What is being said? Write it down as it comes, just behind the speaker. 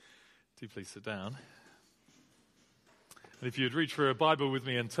Do please sit down. And if you'd reach for a Bible with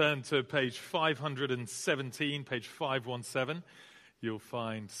me and turn to page 517, page 517, you'll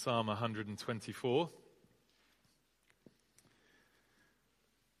find Psalm 124.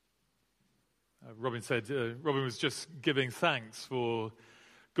 Robin was just giving thanks for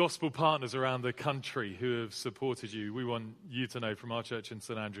gospel partners around the country who have supported you. We want you to know from our church in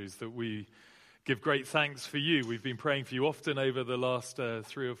St Andrews that we give great thanks for you. We've been praying for you often over the last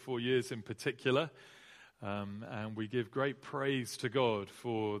 3 or 4 years in particular. And we give great praise to God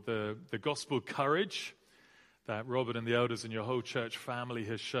for the gospel courage that Robert and the elders and your whole church family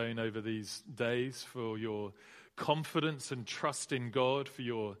has shown over these days, for your confidence and trust in God, for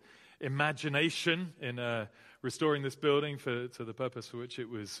your imagination in restoring this building to the purpose for which it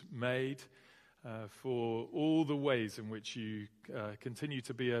was made, for all the ways in which you continue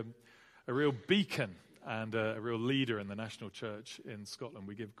to be a real beacon and a real leader in the national church in Scotland.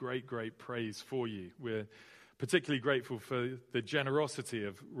 We give great, great praise for you. We're particularly grateful for the generosity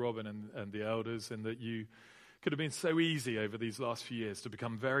of Robin and the elders, and that you could have been so easy over these last few years to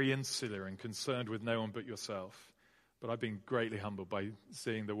become very insular and concerned with no one but yourself. But I've been greatly humbled by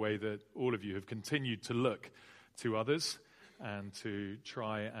seeing the way that all of you have continued to look to others and to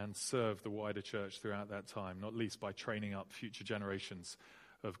try and serve the wider church throughout that time, not least by training up future generations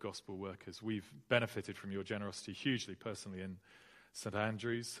of gospel workers. We've benefited from your generosity hugely personally in St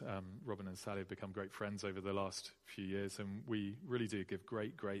Andrews. Robin and Sally have become great friends over the last few years, and we really do give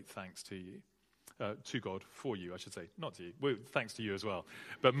great, great thanks to you. To God for you, I should say. Not to you. Well, thanks to you as well.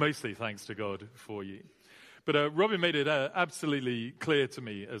 But mostly thanks to God for you. But Robin made it absolutely clear to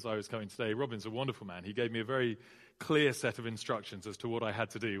me as I was coming today. Robin's a wonderful man. He gave me a very clear set of instructions as to what I had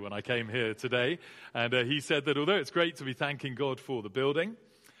to do when I came here today. And he said that although it's great to be thanking God for the building,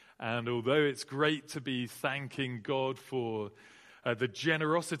 and although it's great to be thanking God for the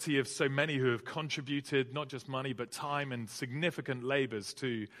generosity of so many who have contributed not just money but time and significant labors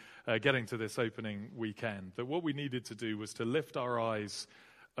to getting to this opening weekend, that what we needed to do was to lift our eyes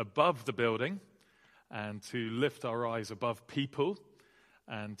above the building and to lift our eyes above people,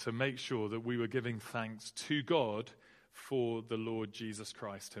 and to make sure that we were giving thanks to God for the Lord Jesus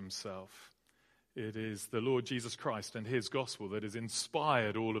Christ himself. It is the Lord Jesus Christ and his gospel that has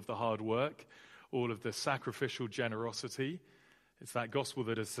inspired all of the hard work, all of the sacrificial generosity. It's that gospel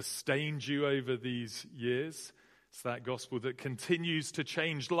that has sustained you over these years. It's that gospel that continues to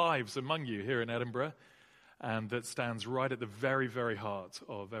change lives among you here in Edinburgh, and that stands right at the very, very heart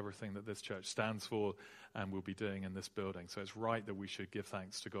of everything that this church stands for and will be doing in this building. So it's right that we should give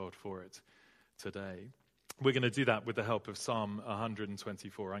thanks to God for it today. We're going to do that with the help of Psalm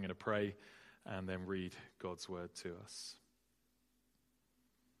 124. I'm going to pray and then read God's word to us.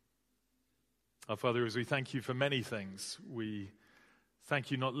 Our Father, as we thank you for many things, we thank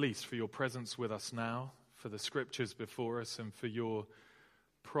you not least for your presence with us now, for the scriptures before us, and for your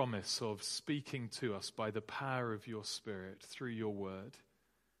promise of speaking to us by the power of your Spirit through your word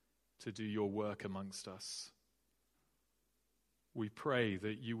to do your work amongst us. We pray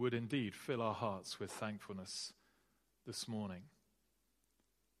that you would indeed fill our hearts with thankfulness this morning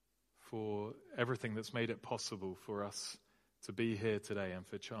for everything that's made it possible for us to be here today and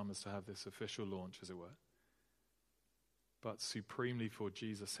for Chalmers to have this official launch, as it were, but supremely for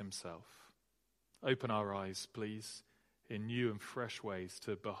Jesus himself. Open our eyes, please, in new and fresh ways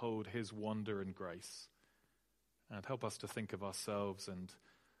to behold his wonder and grace, and help us to think of ourselves and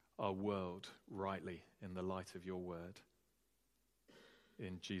our world rightly in the light of your word.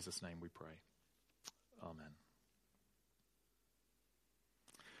 In Jesus' name we pray. Amen.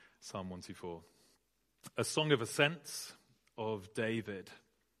 Psalm 124. A song of ascents of David.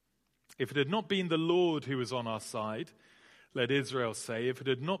 If it had not been the Lord who was on our side, let Israel say, if it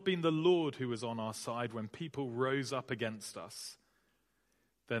had not been the Lord who was on our side when people rose up against us,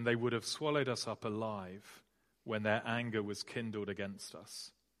 then they would have swallowed us up alive when their anger was kindled against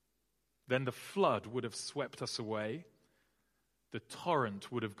us. Then the flood would have swept us away. The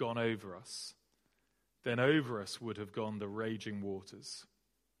torrent would have gone over us. Then over us would have gone the raging waters.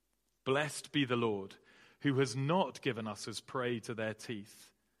 Blessed be the Lord, who has not given us as prey to their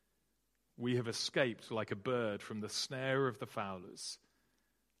teeth. We have escaped like a bird from the snare of the fowlers.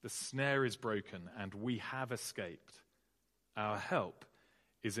 The snare is broken, and we have escaped. Our help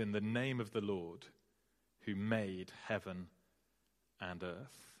is in the name of the Lord, who made heaven and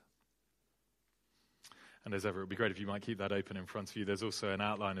earth. And as ever, it would be great if you might keep that open in front of you. There's also an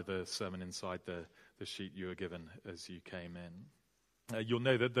outline of the sermon inside the sheet you were given as you came in. You'll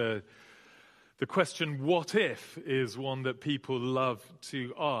know that the question, what if, is one that people love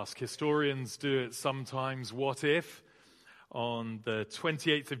to ask. Historians do it sometimes. What if? On the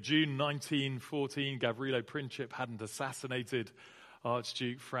 28th of June 1914, Gavrilo Princip hadn't assassinated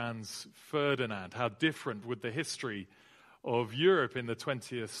Archduke Franz Ferdinand. How different would the history of Europe in the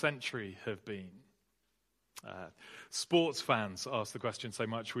 20th century have been? Sports fans ask the question so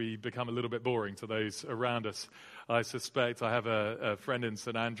much we become a little bit boring to those around us. I suspect I have a friend in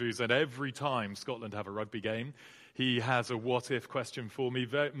St Andrews, and every time Scotland have a rugby game, he has a what-if question for me.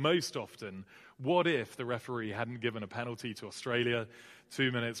 Most often, what if the referee hadn't given a penalty to Australia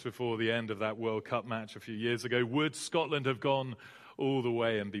 2 minutes before the end of that World Cup match a few years ago? Would Scotland have gone all the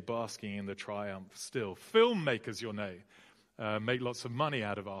way and be basking in the triumph still? Filmmakers, you'll know, make lots of money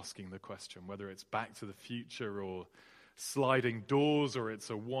out of asking the question, whether it's Back to the Future or Sliding Doors or It's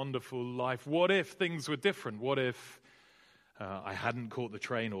a Wonderful Life. What if things were different? What if I hadn't caught the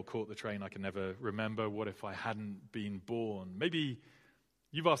train, or caught the train I can never remember? What if I hadn't been born? Maybe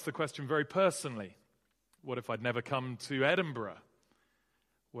you've asked the question very personally. What if I'd never come to Edinburgh?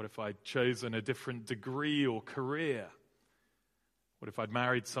 What if I'd chosen a different degree or career? What if I'd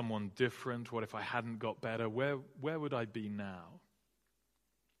married someone different? What if I hadn't got better? Where would I be now?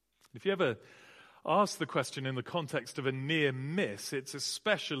 If you ever ask the question in the context of a near miss, it's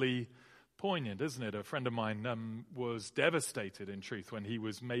especially poignant, isn't it? A friend of mine was devastated, in truth, when he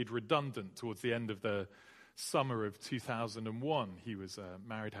was made redundant towards the end of the summer of 2001. He was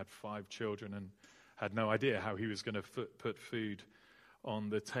married, had 5 children, and had no idea how he was going to put food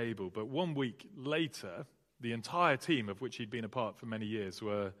on the table. But 1 week later, the entire team, of which he'd been a part for many years,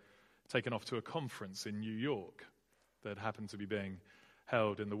 were taken off to a conference in New York that happened to be being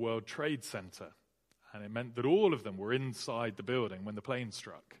held in the World Trade Center. And it meant that all of them were inside the building when the plane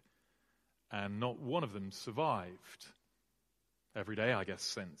struck. And not one of them survived. Every day, I guess,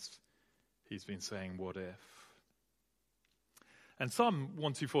 since, he's been saying, what if? And Psalm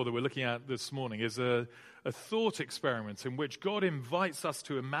 124 that we're looking at this morning is a thought experiment in which God invites us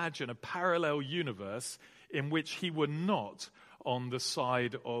to imagine a parallel universe in which he were not on the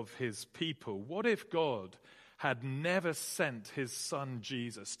side of his people. What if God had never sent his son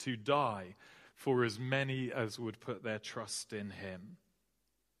Jesus to die for as many as would put their trust in him?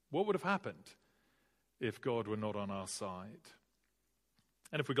 What would have happened if God were not on our side?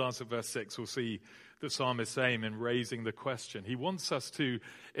 And if we glance at verse 6, we'll see the psalmist's aim in raising the question. He wants us to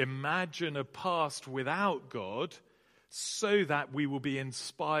imagine a past without God so that we will be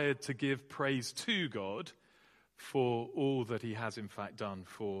inspired to give praise to God for all that he has in fact done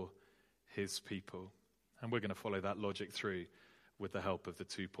for his people. And we're going to follow that logic through with the help of the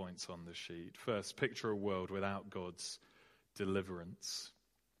 2 points on the sheet. First, picture a world without God's deliverance.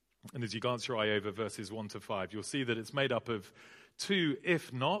 And as you glance your eye over verses 1 to 5, you'll see that it's made up of 2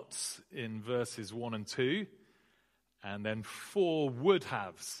 if nots in verses 1 and 2, and then 4 would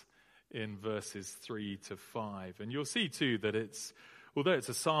haves in verses 3 to 5. And you'll see too that although it's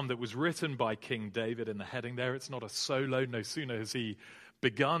a psalm that was written by King David in the heading there, it's not a solo. No sooner has he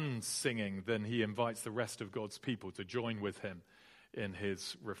begun singing than he invites the rest of God's people to join with him in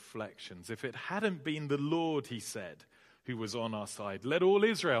his reflections. If it hadn't been the Lord, he said, who was on our side, let all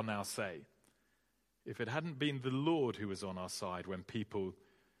Israel now say, if it hadn't been the Lord who was on our side when people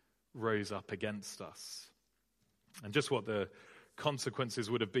rose up against us. And just what the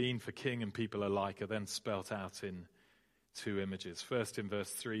consequences would have been for king and people alike are then spelt out in 2 images. First, in verse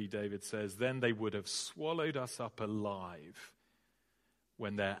 3, David says, then they would have swallowed us up alive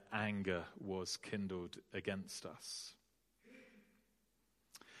when their anger was kindled against us.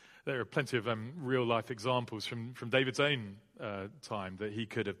 There are plenty of real-life examples from David's own time that he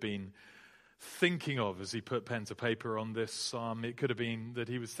could have been thinking of as he put pen to paper on this psalm. It could have been that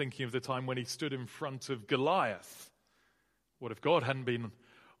he was thinking of the time when he stood in front of Goliath. What if God hadn't been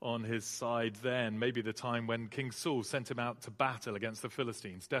on his side then? Maybe the time when King Saul sent him out to battle against the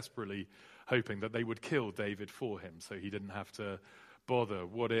Philistines, desperately hoping that they would kill David for him so he didn't have to bother.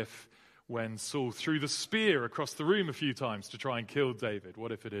 What if when Saul threw the spear across the room a few times to try and kill David?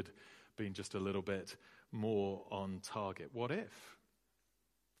 What if it had been just a little bit more on target? What if?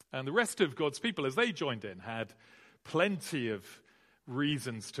 And the rest of God's people, as they joined in, had plenty of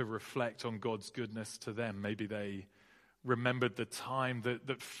reasons to reflect on God's goodness to them. Maybe they remembered the time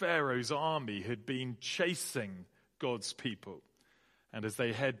that Pharaoh's army had been chasing God's people. And as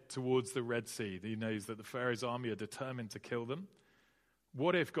they head towards the Red Sea, he knows that the Pharaoh's army are determined to kill them.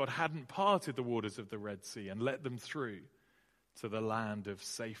 What if God hadn't parted the waters of the Red Sea and let them through to the land of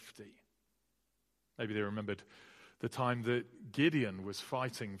safety? Maybe they remembered the time that Gideon was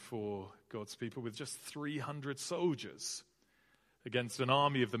fighting for God's people with just 300 soldiers against an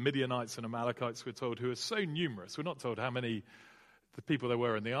army of the Midianites and Amalekites, we're told, who are so numerous. We're not told how many the people there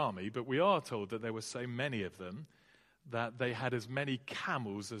were in the army, but we are told that there were so many of them that they had as many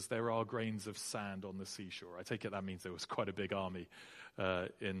camels as there are grains of sand on the seashore. I take it that means there was quite a big army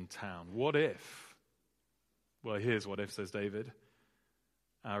in town. What if? Well, here's what if, says David.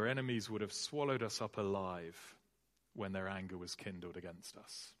 Our enemies would have swallowed us up alive when their anger was kindled against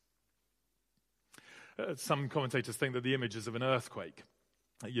us. Some commentators think that the image is of an earthquake.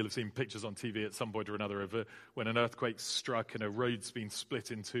 You'll have seen pictures on TV at some point or another of when an earthquake struck and a road's been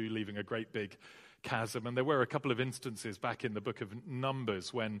split in two, leaving a great big chasm. And there were a couple of instances back in the book of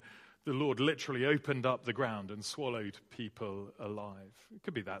Numbers when the Lord literally opened up the ground and swallowed people alive. It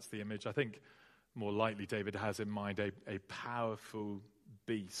could be that's the image. I think more likely David has in mind a powerful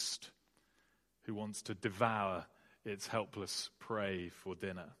beast who wants to devour its helpless prey for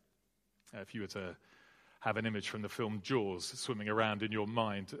dinner. If you were to have an image from the film Jaws swimming around in your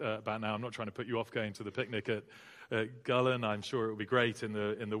mind about now, I'm not trying to put you off going to the picnic at Gullen. I'm sure it will be great in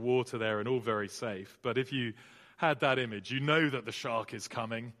the water there and all very safe. But if you had that image, you know that the shark is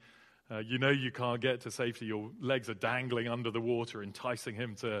coming. You know you can't get to safety. Your legs are dangling under the water, enticing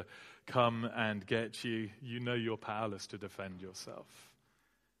him to come and get you. You know you're powerless to defend yourself.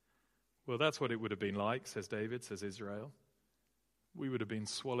 Well, that's what it would have been like, says David, says Israel. We would have been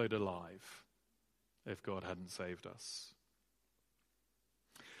swallowed alive if God hadn't saved us.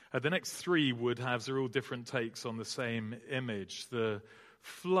 The next three would-haves are all different takes on the same image. The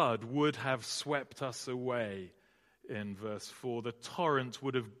flood would have swept us away in verse 4. The torrent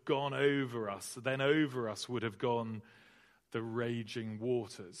would have gone over us. Then over us would have gone the raging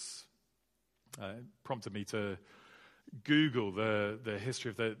waters. It prompted me to Google the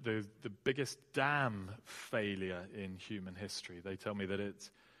history of the biggest dam failure in human history. They tell me that it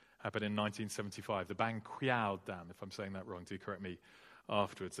happened in 1975, the Bangqiao Dam. If I'm saying that wrong, do correct me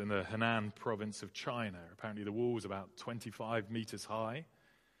afterwards. In the Henan province of China. Apparently the wall was about 25 meters high,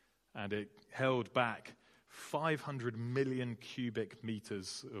 and it held back 500 million cubic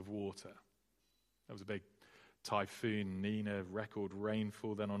meters of water. That was a big typhoon, Nina, record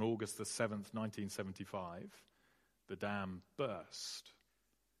rainfall. Then on August the 7th, 1975, the dam burst.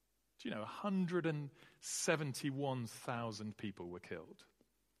 Do you know, 171,000 people were killed.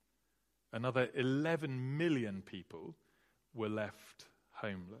 Another 11 million people were left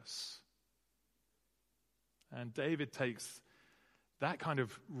homeless. And David takes that kind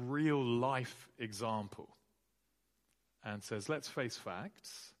of real life example and says, let's face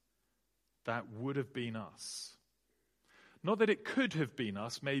facts, that would have been us. Not that it could have been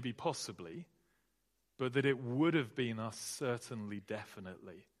us, maybe possibly, but that it would have been us certainly,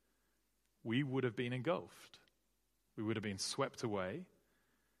 definitely. We would have been engulfed. We would have been swept away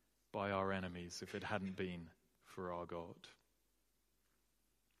by our enemies if it hadn't been for our God.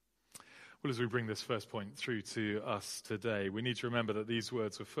 Well, as we bring this first point through to us today, we need to remember that these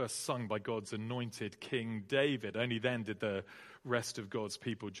words were first sung by God's anointed King David. Only then did the rest of God's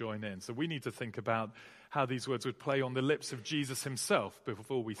people join in. So we need to think about how these words would play on the lips of Jesus himself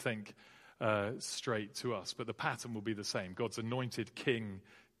before we think straight to us. But the pattern will be the same. God's anointed King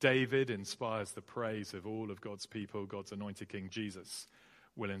David inspires the praise of all of God's people. God's anointed King Jesus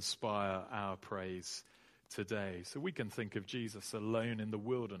will inspire our praise today. So we can think of Jesus alone in the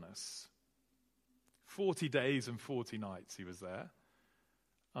wilderness. 40 days and 40 nights he was there,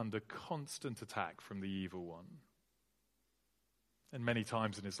 under constant attack from the evil one. And many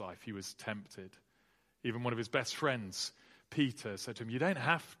times in his life he was tempted. Even one of his best friends, Peter, said to him, "You don't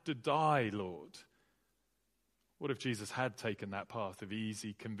have to die, Lord." What if Jesus had taken that path of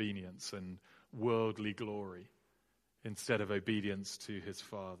easy convenience and worldly glory instead of obedience to his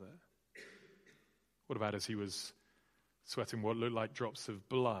Father? What about as he was sweating what looked like drops of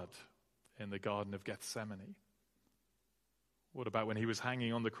blood in the Garden of Gethsemane? What about when he was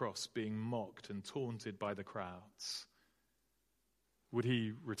hanging on the cross, being mocked and taunted by the crowds? Would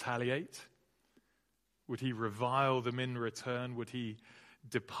he retaliate? Would he revile them in return? Would he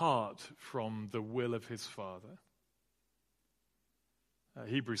depart from the will of his Father?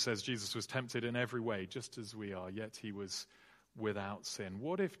 Hebrews says Jesus was tempted in every way, just as we are, yet he was without sin.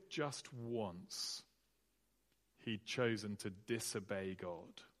 What if just once he'd chosen to disobey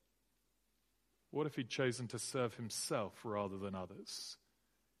God? What if he'd chosen to serve himself rather than others?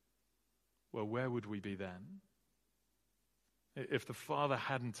 Well, where would we be then? If the Father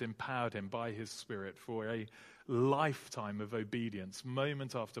hadn't empowered him by his Spirit for a lifetime of obedience,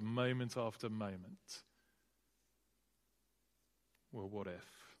 moment after moment after moment. Well, what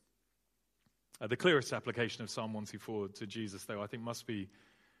if? The clearest application of Psalm 124 to Jesus, though, I think must be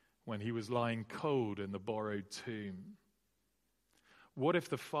when he was lying cold in the borrowed tomb. What if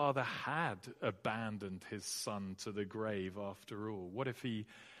the Father had abandoned his Son to the grave after all? What if he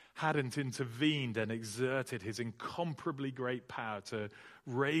hadn't intervened and exerted his incomparably great power to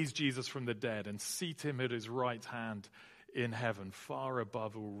raise Jesus from the dead and seat him at his right hand in heaven, far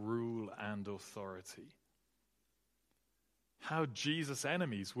above all rule and authority. How Jesus'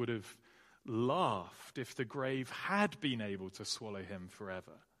 enemies would have laughed if the grave had been able to swallow him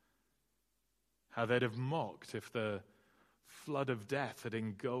forever. How they'd have mocked if the flood of death had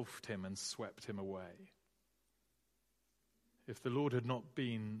engulfed him and swept him away. If the Lord had not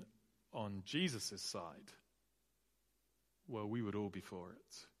been on Jesus' side, well, we would all be for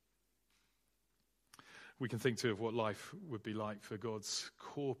it. We can think too of what life would be like for God's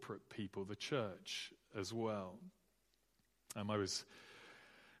corporate people, the church as well. I was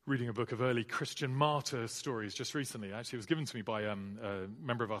reading a book of early Christian martyr stories just recently. Actually, it was given to me by a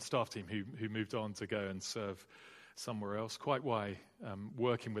member of our staff team who moved on to go and serve somewhere else. Quite why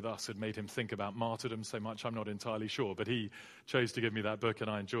working with us had made him think about martyrdom so much, I'm not entirely sure. But he chose to give me that book, and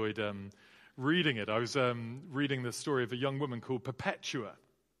I enjoyed reading it. I was reading the story of a young woman called Perpetua.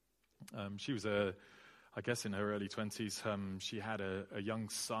 She was, I guess, in her early 20s. She had a young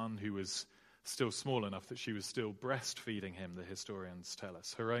son who was still small enough that she was still breastfeeding him, the historians tell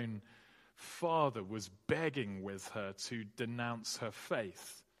us. Her own father was begging with her to denounce her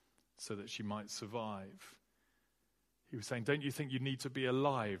faith so that she might survive. He was saying, don't you think you need to be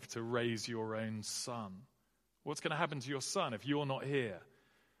alive to raise your own son? What's going to happen to your son if you're not here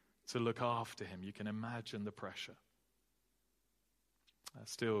to look after him? You can imagine the pressure.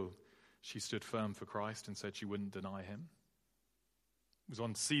 Still, she stood firm for Christ and said she wouldn't deny him. It was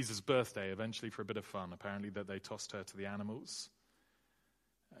on Caesar's birthday, eventually for a bit of fun, apparently, that they tossed her to the animals.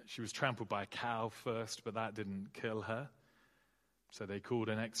 She was trampled by a cow first, but that didn't kill her. So they called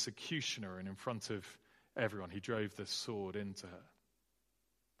an executioner, and in front of everyone, he drove the sword into her.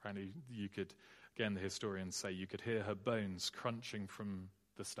 Apparently, you could, again, the historians say, you could hear her bones crunching from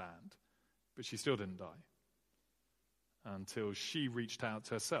the stand. But she still didn't die until she reached out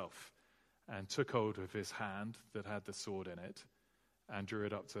herself and took hold of his hand that had the sword in it and drew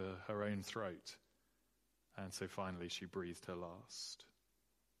it up to her own throat. And so finally she breathed her last.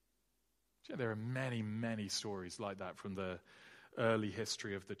 There are many, many stories like that from the early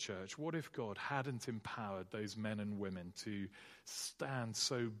history of the church. What if God hadn't empowered those men and women to stand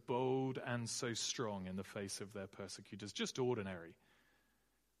so bold and so strong in the face of their persecutors? Just ordinary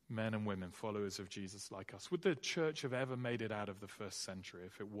men and women, followers of Jesus like us. Would the church have ever made it out of the first century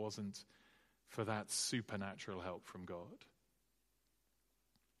if it wasn't for that supernatural help from God?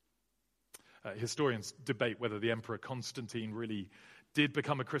 Historians debate whether the Emperor Constantine really did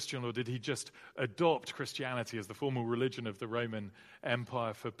become a Christian, or did he just adopt Christianity as the formal religion of the Roman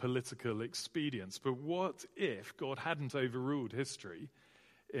Empire for political expedience? But what if God hadn't overruled history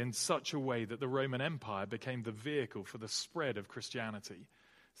in such a way that the Roman Empire became the vehicle for the spread of Christianity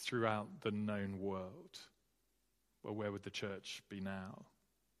throughout the known world? Well, where would the church be now?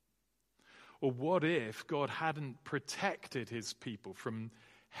 Or what if God hadn't protected his people from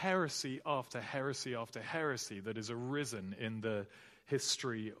heresy after heresy after heresy that has arisen in the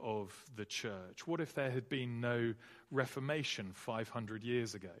history of the church? What if there had been no Reformation 500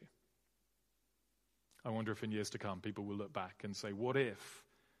 years ago? I wonder if in years to come people will look back and say, what if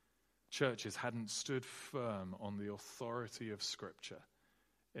churches hadn't stood firm on the authority of Scripture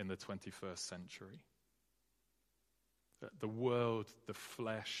in the 21st century? The world, the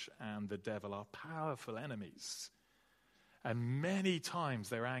flesh, and the devil are powerful enemies. And many times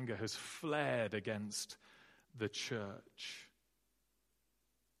their anger has flared against the church.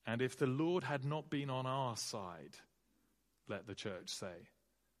 And if the Lord had not been on our side, let the church say,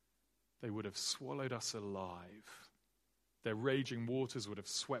 they would have swallowed us alive. Their raging waters would have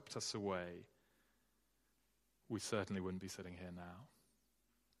swept us away. We certainly wouldn't be sitting here now.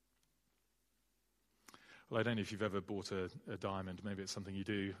 Well, I don't know if you've ever bought a diamond. Maybe it's something you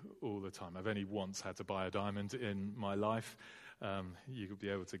do all the time. I've only once had to buy a diamond in my life. You could be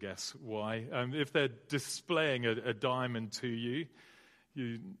able to guess why. If they're displaying a diamond to you,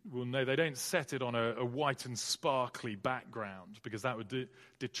 you will know they don't set it on a white and sparkly background, because that would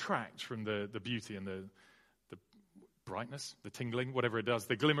detract from the beauty and the brightness, the tingling, whatever it does,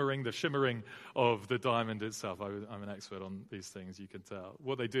 the glimmering, the shimmering of the diamond itself. I'm an expert on these things, you can tell.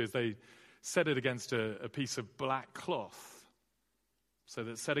 What they do is they set it against a piece of black cloth, so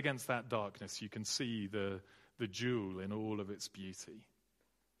that set against that darkness you can see the jewel in all of its beauty.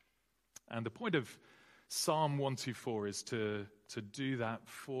 And the point of Psalm 124 is to do that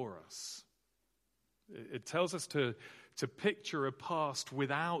for us. It tells us to picture a past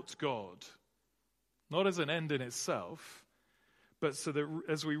without God, not as an end in itself, but so that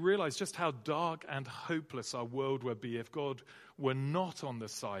as we realize just how dark and hopeless our world would be if God were not on the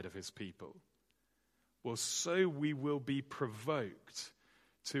side of his people, well, so we will be provoked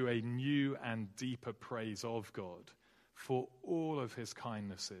to a new and deeper praise of God for all of his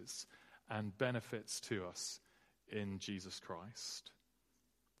kindnesses and benefits to us in Jesus Christ.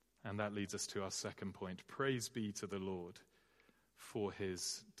 And that leads us to our second point. Praise be to the Lord for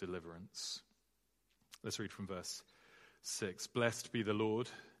his deliverance. Let's read from verse 6. Blessed be the Lord,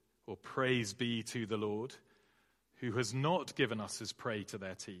 or praise be to the Lord, who has not given us as prey to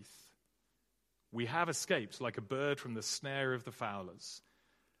their teeth. We have escaped like a bird from the snare of the fowlers.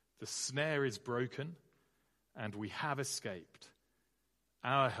 The snare is broken, and we have escaped.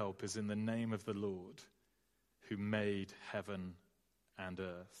 Our help is in the name of the Lord, who made heaven and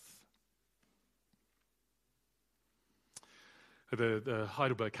earth. The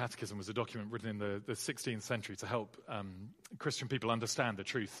Heidelberg Catechism was a document written in the 16th century to help Christian people understand the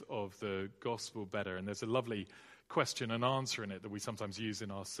truth of the gospel better. And there's a lovely question and answer in it that we sometimes use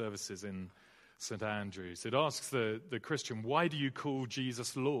in our services in St. Andrews. It asks the Christian, why do you call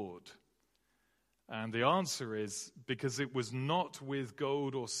Jesus Lord? And the answer is, because it was not with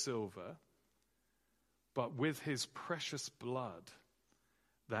gold or silver, but with his precious blood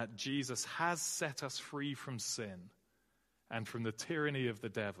that Jesus has set us free from sin and from the tyranny of the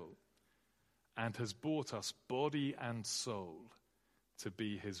devil, and has bought us body and soul to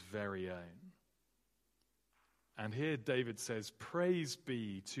be his very own. And here David says, praise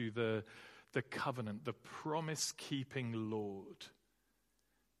be to the covenant, the promise-keeping Lord,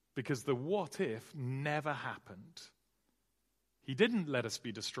 because the what if never happened. He didn't let us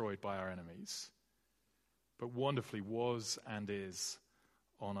be destroyed by our enemies, but wonderfully was and is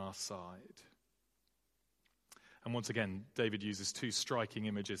on our side. And once again, David uses two striking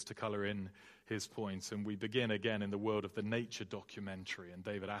images to color in his points. And we begin again in the world of the nature documentary. And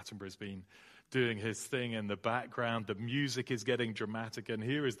David Attenborough's been doing his thing in the background. The music is getting dramatic. And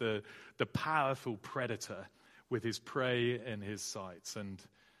here is the powerful predator with his prey in his sights. And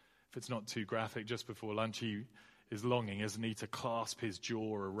if it's not too graphic, just before lunch, he is longing, isn't he, to clasp his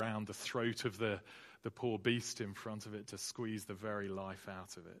jaw around the throat of the poor beast in front of it to squeeze the very life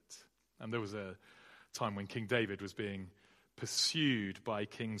out of it. And there was a time when King David was being pursued by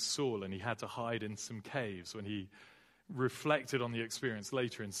King Saul, and he had to hide in some caves. When he reflected on the experience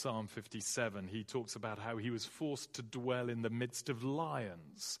later in Psalm 57, he talks about how he was forced to dwell in the midst of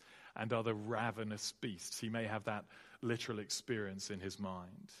lions and other ravenous beasts. He may have that literal experience in his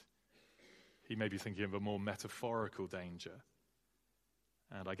mind. He may be thinking of a more metaphorical danger.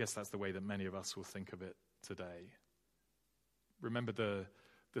 And I guess that's the way that many of us will think of it today. Remember the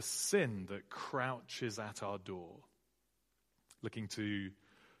sin that crouches at our door, looking to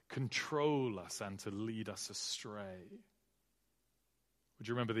control us and to lead us astray. Would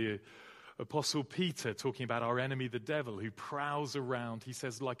you remember the Apostle Peter talking about our enemy, the devil, who prowls around, he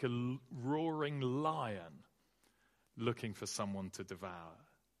says, like a roaring lion looking for someone to devour?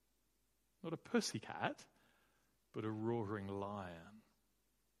 Not a pussycat, but a roaring lion.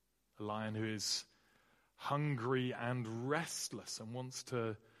 A lion who is hungry and restless and wants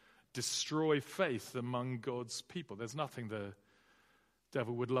to destroy faith among God's people. There's nothing the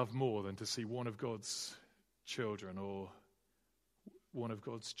devil would love more than to see one of God's children or one of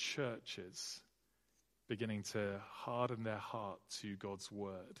God's churches beginning to harden their heart to God's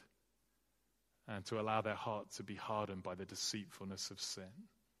word and to allow their heart to be hardened by the deceitfulness of sin.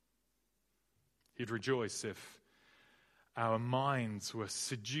 He'd rejoice if our minds were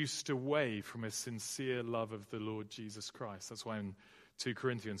seduced away from a sincere love of the Lord Jesus Christ. That's why in 2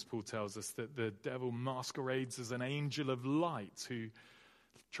 Corinthians, Paul tells us that the devil masquerades as an angel of light who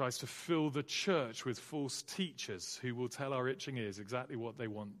tries to fill the church with false teachers who will tell our itching ears exactly what they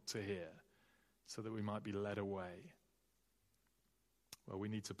want to hear so that we might be led away. Well, we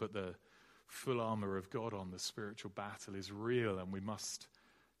need to put the full armor of God on. The spiritual battle is real and we must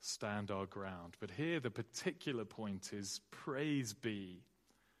stand our ground. But here the particular point is praise be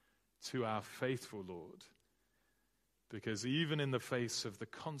to our faithful Lord, because even in the face of the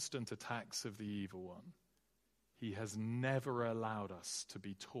constant attacks of the evil one, he has never allowed us to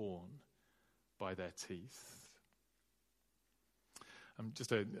be torn by their teeth.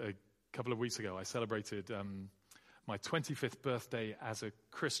 Just a couple of weeks ago, I celebrated my 25th birthday as a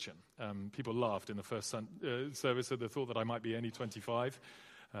Christian. People laughed in the first service at the thought that I might be only 25.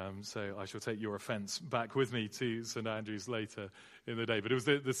 So I shall take your offense back with me to St. Andrews later in the day. But it was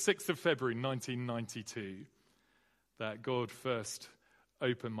the 6th of February 1992 that God first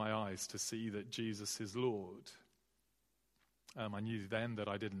opened my eyes to see that Jesus is Lord. I knew then that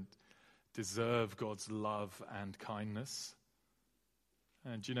I didn't deserve God's love and kindness,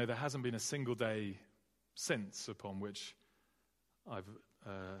 And you know, there hasn't been a single day since upon which I've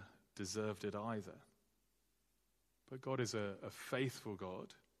deserved it either. But God is a faithful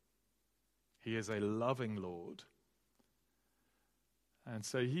God. He is a loving Lord. And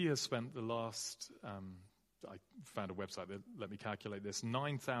so he has spent the last, I found a website that let me calculate this,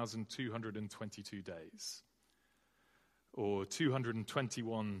 9,222 days, or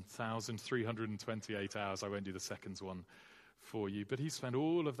 221,328 hours. I won't do the seconds one for you, but he spent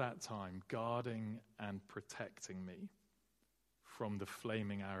all of that time guarding and protecting me from the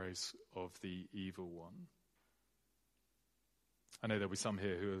flaming arrows of the evil one. I know there'll be some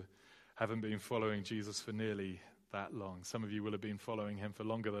here who haven't been following Jesus for nearly that long. Some of you will have been following him for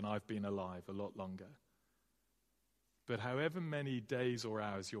longer than I've been alive, a lot longer. But however many days or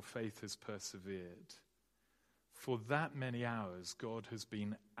hours your faith has persevered, for that many hours God has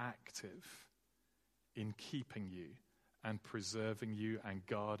been active in keeping you and preserving you and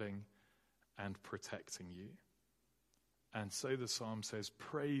guarding and protecting you. And so the psalm says,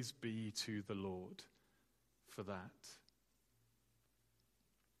 praise be to the Lord for that.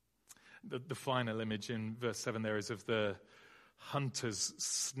 The final image in verse 7 there is of the hunter's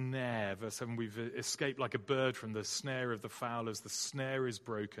snare. Verse 7, we've escaped like a bird from the snare of the fowlers. The snare is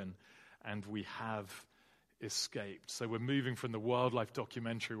broken and we have escaped. So we're moving from the wildlife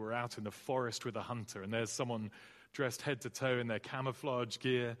documentary. We're out in the forest with a hunter, and there's someone dressed head to toe in their camouflage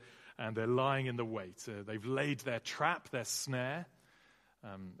gear, and they're lying in the wait. They've laid their trap, their snare.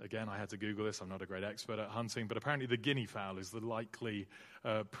 Again, I had to Google this. I'm not a great expert at hunting, but apparently the guinea fowl is the likely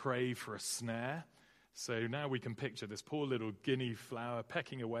prey for a snare. So now we can picture this poor little guinea flower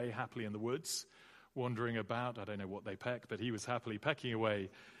pecking away happily in the woods, wandering about. I don't know what they peck, but he was happily pecking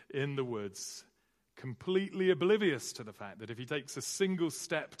away in the woods, completely oblivious to the fact that if he takes a single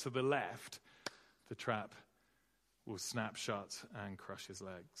step to the left, the trap will snap shut and crush his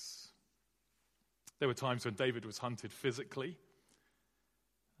legs. There were times when David was hunted physically.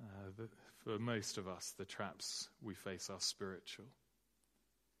 For most of us, the traps we face are spiritual.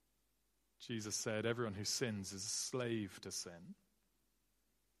 Jesus said, everyone who sins is a slave to sin.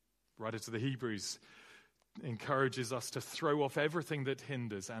 Writer to the Hebrews encourages us to throw off everything that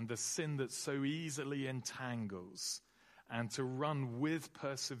hinders and the sin that so easily entangles, and to run with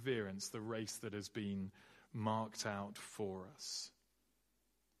perseverance the race that has been marked out for us.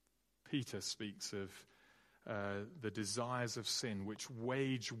 Peter speaks of the desires of sin which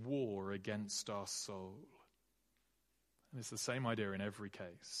wage war against our soul. And it's the same idea in every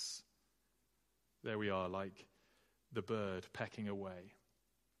case. There we are, like the bird pecking away.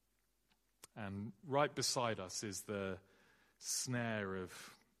 And right beside us is the snare of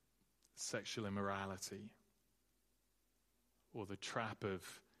sexual immorality, or the trap of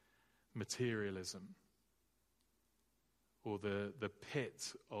materialism, or the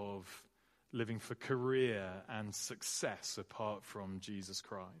pit of living for career and success apart from Jesus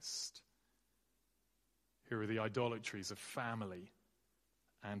Christ. Here are the idolatries of family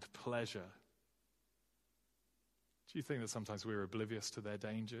and pleasure. Do you think that sometimes we're oblivious to their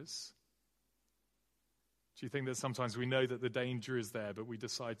dangers? Do you think that sometimes we know that the danger is there, but we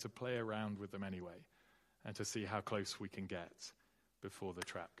decide to play around with them anyway and to see how close we can get before the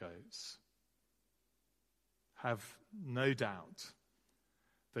trap goes? Have no doubt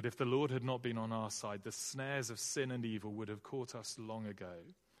that if the Lord had not been on our side, the snares of sin and evil would have caught us long ago.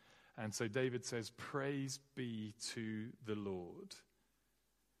 And so David says, praise be to the Lord,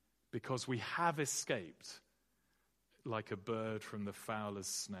 because we have escaped like a bird from the fowler's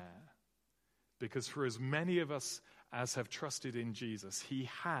snare. Because for as many of us as have trusted in Jesus, he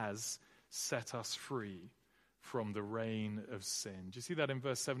has set us free from the reign of sin. Do you see that in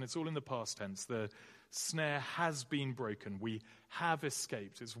verse 7? It's all in the past tense. The snare has been broken. We have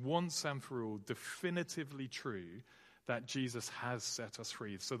escaped. It's once and for all definitively true that Jesus has set us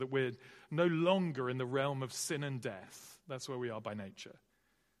free, so that we're no longer in the realm of sin and death. That's where we are by nature.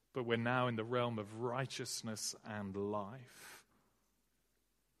 But we're now in the realm of righteousness and life.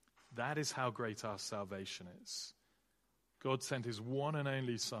 That is how great our salvation is. God sent his one and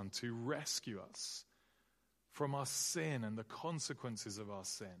only Son to rescue us from our sin and the consequences of our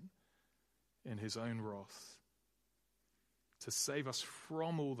sin in his own wrath, to save us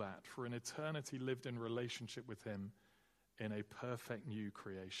from all that for an eternity lived in relationship with him in a perfect new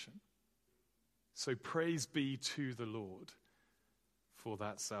creation. So praise be to the Lord for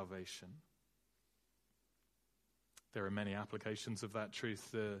that salvation. There are many applications of that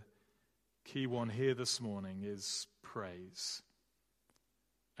truth. The key one here this morning is praise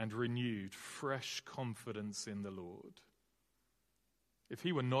and renewed, fresh confidence in the Lord. If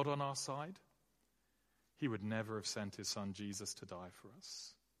he were not on our side, he would never have sent his son Jesus to die for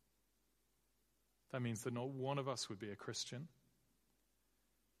us. That means that not one of us would be a Christian.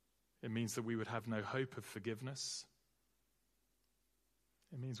 It means that we would have no hope of forgiveness.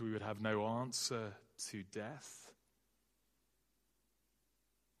 It means we would have no answer to death.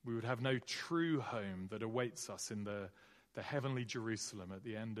 We would have no true home that awaits us in the heavenly Jerusalem at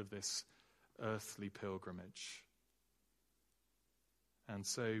the end of this earthly pilgrimage. And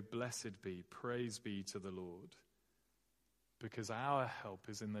so, blessed be, praise be to the Lord, because our help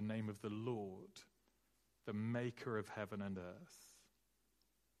is in the name of the Lord, the maker of heaven and earth.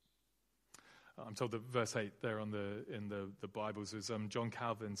 I'm told that verse 8 there in the Bibles is John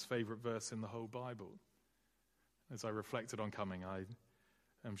Calvin's favorite verse in the whole Bible. As I reflected on coming, I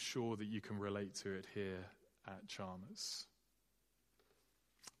am sure that you can relate to it here at Chalmers.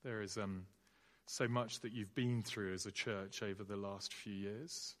 There is so much that you've been through as a church over the last few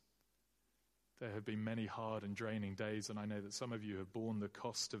years. There have been many hard and draining days, and I know that some of you have borne the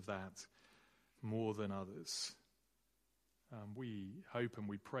cost of that more than others. We hope and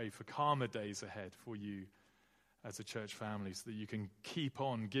we pray for calmer days ahead for you as a church family, so that you can keep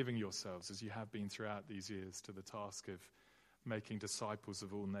on giving yourselves, as you have been throughout these years, to the task of making disciples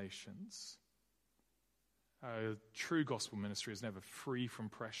of all nations. True gospel ministry is never free from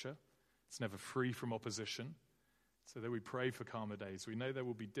pressure. It's never free from opposition. So that we pray for calmer days. We know there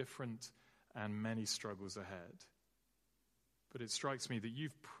will be different and many struggles ahead. But it strikes me that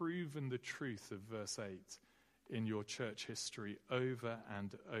you've proven the truth of verse 8 in your church history over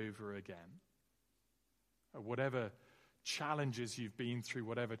and over again. Whatever challenges you've been through,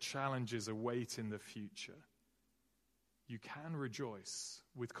 whatever challenges await in the future, you can rejoice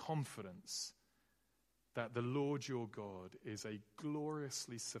with confidence that the Lord your God is a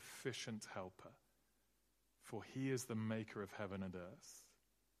gloriously sufficient helper, for he is the maker of heaven and earth.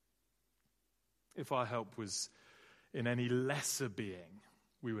 If our help was in any lesser being,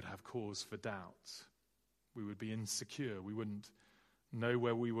 we would have cause for doubt. We would be insecure. We wouldn't know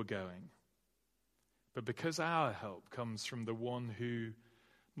where we were going. But because our help comes from the one who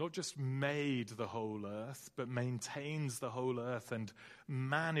not just made the whole earth, but maintains the whole earth and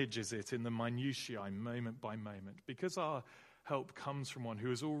manages it in the minutiae, moment by moment, because our help comes from one who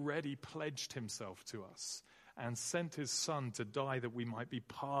has already pledged himself to us and sent his son to die that we might be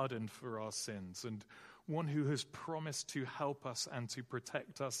pardoned for our sins, and one who has promised to help us and to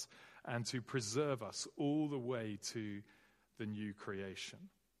protect us and to preserve us all the way to the new creation.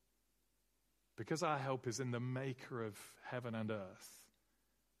 Because our help is in the maker of heaven and earth,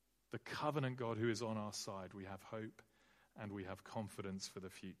 the covenant God who is on our side, we have hope and we have confidence for the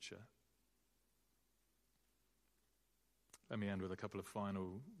future. Let me end with a couple of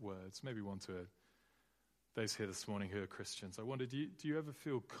final words, maybe one to those here this morning who are Christians. I wonder, do you ever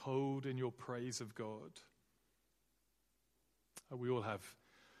feel cold in your praise of God? We all have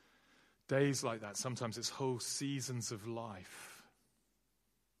days like that. Sometimes it's whole seasons of life.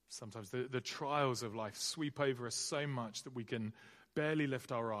 Sometimes the trials of life sweep over us so much that we can barely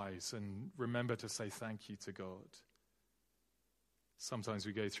lift our eyes and remember to say thank you to God. Sometimes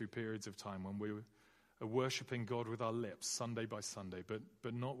we go through periods of time when we are worshiping God with our lips, Sunday by Sunday,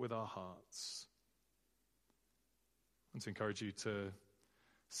 but not with our hearts. I want to encourage you to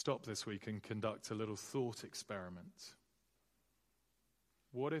stop this week and conduct a little thought experiment.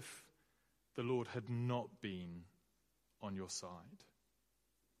 What if the Lord had not been on your side?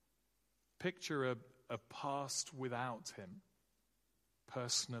 Picture a past without him,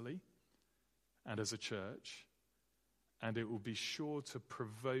 personally and as a church, and it will be sure to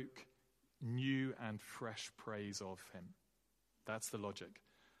provoke new and fresh praise of him. That's the logic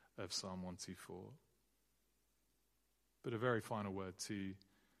of Psalm 124. But a very final word to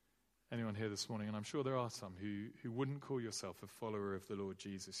anyone here this morning, and I'm sure there are some who wouldn't call yourself a follower of the Lord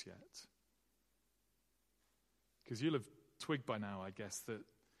Jesus yet. Because you'll have twigged by now, I guess,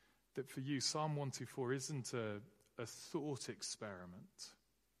 that for you, Psalm 124 isn't a thought experiment.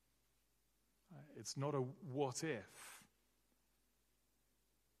 It's not a what if.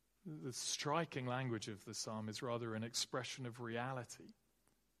 The striking language of the psalm is rather an expression of reality.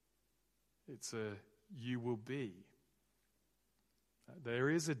 It's a you will be. There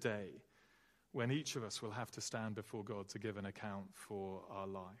is a day when each of us will have to stand before God to give an account for our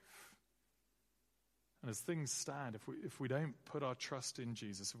life. And as things stand, if we don't put our trust in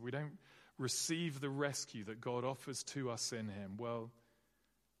Jesus, if we don't receive the rescue that God offers to us in him, well,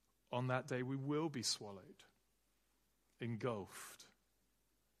 on that day we will be swallowed, engulfed,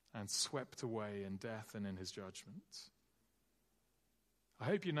 and swept away in death and in his judgment. I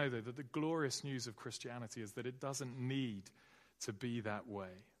hope you know, though, that the glorious news of Christianity is that it doesn't need to be that way.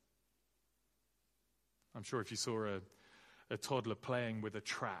 I'm sure if you saw a toddler playing with a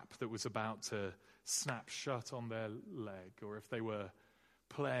trap that was about to snap shut on their leg, or if they were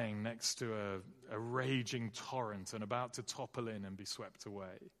playing next to a raging torrent and about to topple in and be swept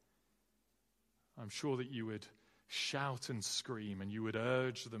away, I'm sure that you would shout and scream and you would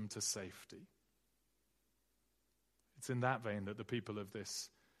urge them to safety. It's in that vein that the people of this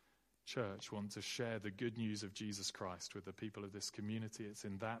church want to share the good news of Jesus Christ with the people of this community. It's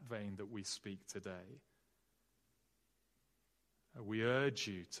in that vein that we speak today. We urge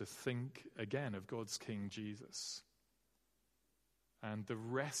you to think again of God's King Jesus and the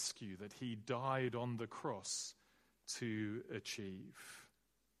rescue that he died on the cross to achieve.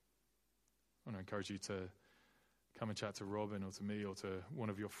 I want to encourage you to come and chat to Robin or to me or to one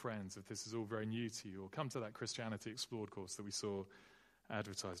of your friends if this is all very new to you, or come to that Christianity Explored course that we saw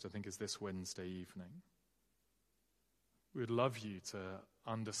advertised, I think is this Wednesday evening. We would love you to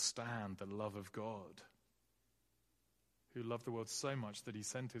understand the love of God, who loved the world so much that he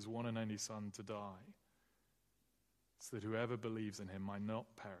sent his one and only Son to die, so that whoever believes in him might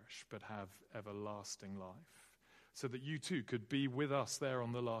not perish but have everlasting life, so that you too could be with us there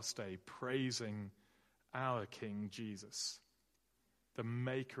on the last day, praising our King Jesus, the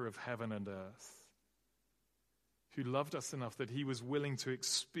maker of heaven and earth, who loved us enough that he was willing to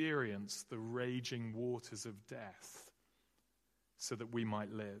experience the raging waters of death so that we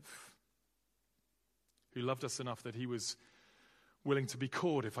might live, who loved us enough that he was willing to be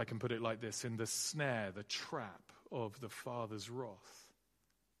caught, if I can put it like this, in the snare, the trap of the Father's wrath,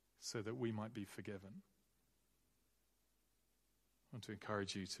 so that we might be forgiven. I want to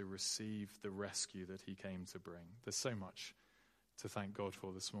encourage you to receive the rescue that he came to bring. There's so much to thank God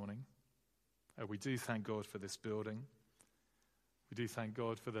for this morning. We do thank God for this building. We do thank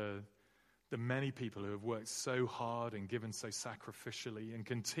God for the many people who have worked so hard and given so sacrificially and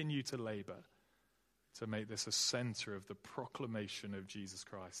continue to labor to make this a center of the proclamation of Jesus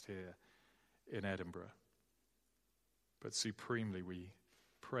Christ here in Edinburgh. But supremely, we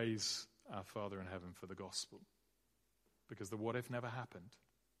praise our Father in heaven for the gospel, because the what if never happened.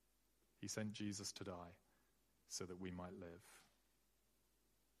 He sent Jesus to die so that we might live.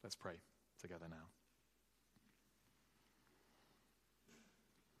 Let's pray together now.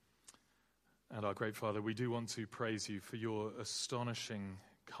 And our great Father, we do want to praise you for your astonishing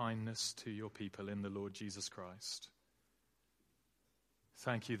kindness to your people in the Lord Jesus Christ.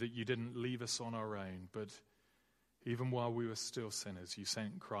 Thank you that you didn't leave us on our own, but even while we were still sinners, you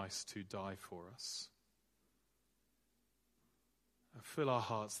sent Christ to die for us. Fill our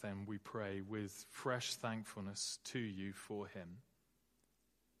hearts then, we pray, with fresh thankfulness to you for him.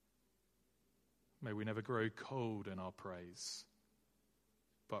 May we never grow cold in our praise,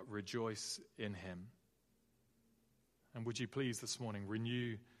 but rejoice in him. And would you please this morning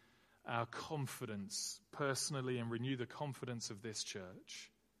renew our confidence personally and renew the confidence of this church,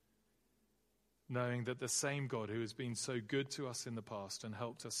 knowing that the same God who has been so good to us in the past and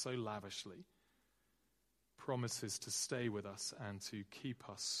helped us so lavishly promises to stay with us and to keep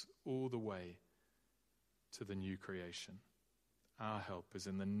us all the way to the new creation. Our help is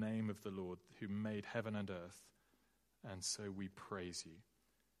in the name of the Lord who made heaven and earth, and so we praise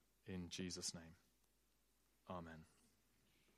you in Jesus' name. Amen.